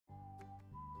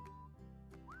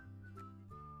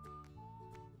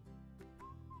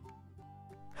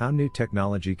How new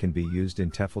technology can be used in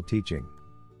Tefl teaching.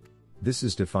 This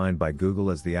is defined by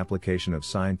Google as the application of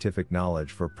scientific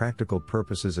knowledge for practical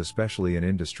purposes, especially in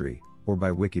industry, or by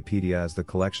Wikipedia as the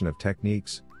collection of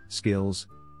techniques, skills,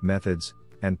 methods,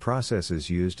 and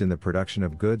processes used in the production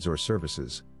of goods or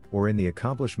services, or in the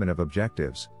accomplishment of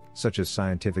objectives, such as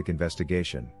scientific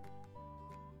investigation.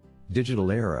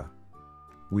 Digital era.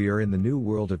 We are in the new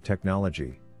world of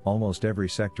technology. Almost every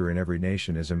sector in every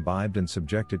nation is imbibed and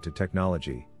subjected to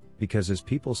technology, because as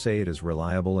people say, it is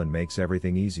reliable and makes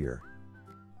everything easier.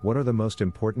 What are the most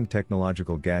important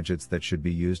technological gadgets that should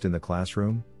be used in the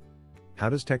classroom? How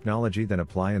does technology then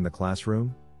apply in the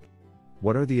classroom?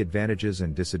 What are the advantages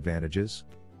and disadvantages?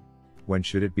 When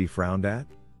should it be frowned at?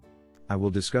 I will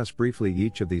discuss briefly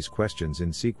each of these questions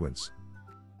in sequence.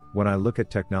 When I look at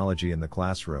technology in the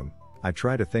classroom, I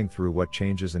try to think through what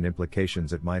changes and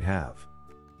implications it might have.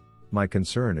 My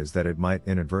concern is that it might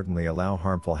inadvertently allow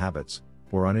harmful habits,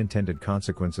 or unintended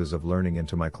consequences of learning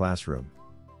into my classroom.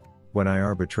 When I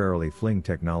arbitrarily fling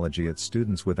technology at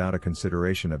students without a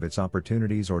consideration of its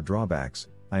opportunities or drawbacks,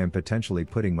 I am potentially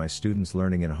putting my students'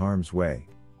 learning in harm's way.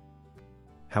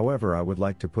 However, I would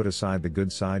like to put aside the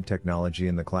good side technology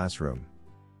in the classroom.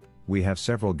 We have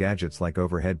several gadgets like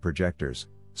overhead projectors,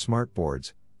 smart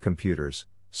boards, computers,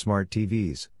 smart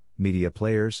TVs, media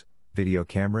players, video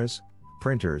cameras,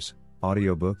 printers,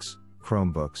 audiobooks,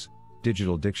 Chromebooks,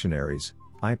 digital dictionaries,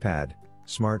 iPad,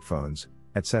 smartphones,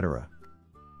 etc.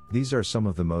 These are some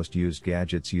of the most used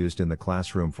gadgets used in the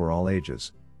classroom for all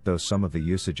ages, though some of the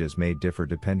usages may differ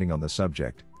depending on the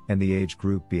subject, and the age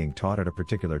group being taught at a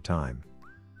particular time.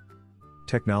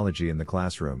 Technology in the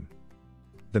classroom.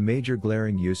 The major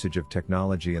glaring usage of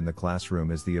technology in the classroom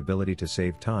is the ability to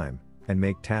save time, and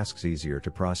make tasks easier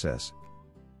to process.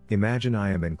 Imagine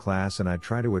I am in class and I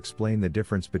try to explain the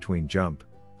difference between jump,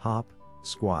 hop,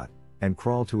 squat, and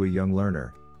crawl to a young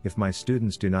learner. If my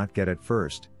students do not get it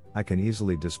first, I can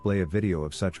easily display a video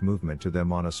of such movement to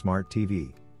them on a smart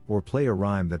TV, or play a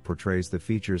rhyme that portrays the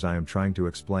features I am trying to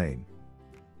explain.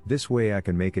 This way I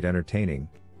can make it entertaining,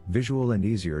 visual and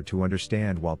easier to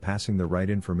understand while passing the right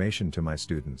information to my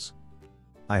students.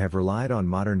 I have relied on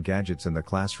modern gadgets in the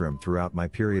classroom throughout my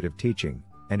period of teaching,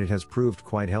 and it has proved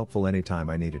quite helpful anytime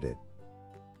I needed it.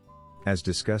 As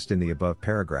discussed in the above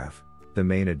paragraph, the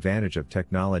main advantage of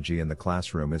technology in the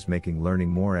classroom is making learning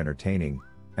more entertaining,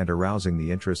 and arousing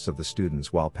the interests of the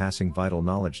students while passing vital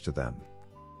knowledge to them.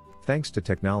 Thanks to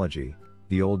technology,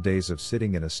 the old days of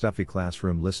sitting in a stuffy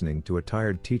classroom listening to a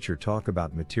tired teacher talk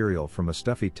about material from a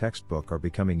stuffy textbook are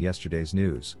becoming yesterday's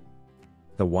news.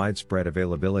 The widespread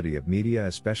availability of media,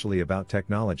 especially about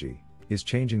technology, is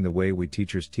changing the way we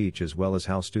teachers teach as well as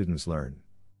how students learn.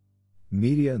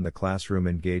 Media in the classroom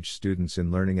engage students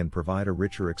in learning and provide a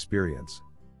richer experience.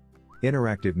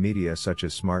 Interactive media such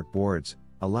as smart boards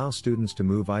allow students to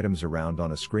move items around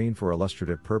on a screen for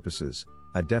illustrative purposes,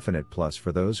 a definite plus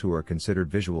for those who are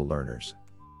considered visual learners.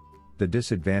 The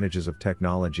disadvantages of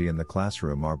technology in the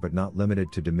classroom are but not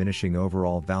limited to diminishing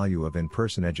overall value of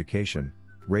in-person education,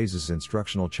 raises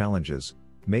instructional challenges,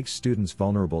 makes students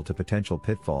vulnerable to potential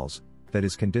pitfalls, that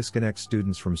is, can disconnect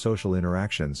students from social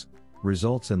interactions,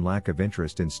 results in lack of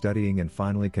interest in studying, and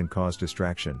finally can cause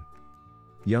distraction.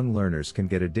 Young learners can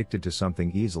get addicted to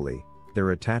something easily.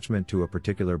 Their attachment to a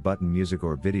particular button, music,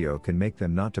 or video can make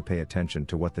them not to pay attention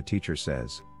to what the teacher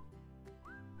says.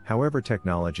 However,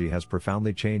 technology has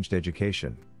profoundly changed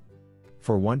education.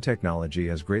 For one, technology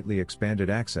has greatly expanded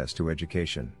access to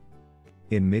education.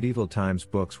 In medieval times,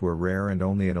 books were rare and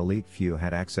only an elite few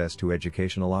had access to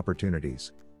educational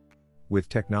opportunities. With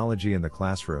technology in the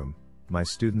classroom, my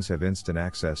students have instant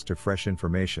access to fresh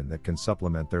information that can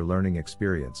supplement their learning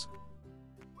experience.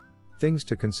 Things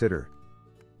to consider.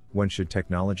 When should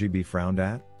technology be frowned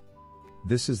at?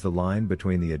 This is the line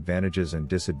between the advantages and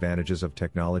disadvantages of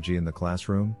technology in the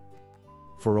classroom.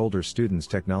 For older students,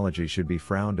 technology should be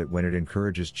frowned at when it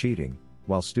encourages cheating.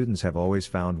 While students have always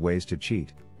found ways to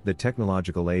cheat, the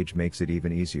technological age makes it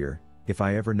even easier. If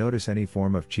I ever notice any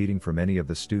form of cheating from any of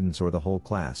the students or the whole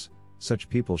class, such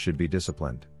people should be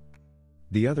disciplined.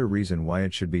 The other reason why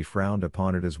it should be frowned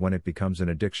upon is when it becomes an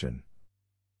addiction.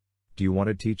 Do you want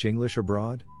to teach English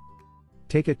abroad?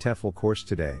 Take a Tefl course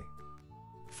today.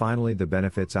 Finally, the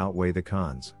benefits outweigh the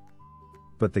cons.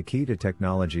 But the key to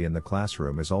technology in the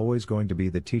classroom is always going to be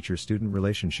the teacher-student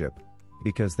relationship,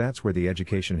 because that's where the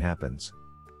education happens.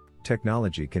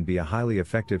 Technology can be a highly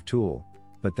effective tool,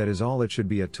 but that is all it should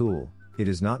be, a tool. It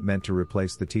is not meant to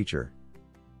replace the teacher.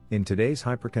 In today's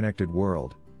hyperconnected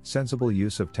world, sensible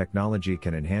use of technology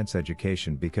can enhance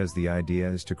education because the idea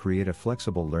is to create a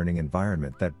flexible learning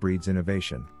environment that breeds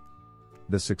innovation.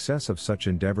 The success of such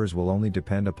endeavors will only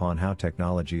depend upon how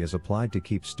technology is applied to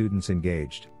keep students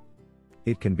engaged.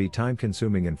 It can be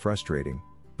time-consuming and frustrating,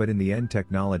 but in the end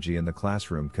technology in the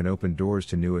classroom can open doors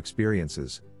to new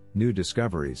experiences, new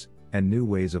discoveries, and new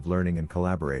ways of learning and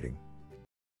collaborating.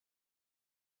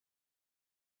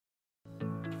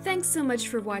 Thanks so much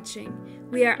for watching.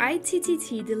 We are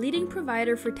ITTT, the leading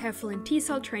provider for Tefl and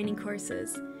TESOL training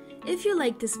courses. If you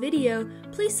liked this video,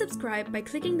 please subscribe by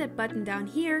clicking that button down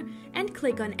here and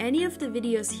click on any of the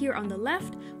videos here on the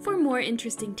left for more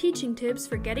interesting teaching tips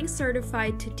for getting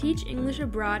certified to teach English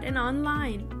abroad and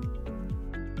online.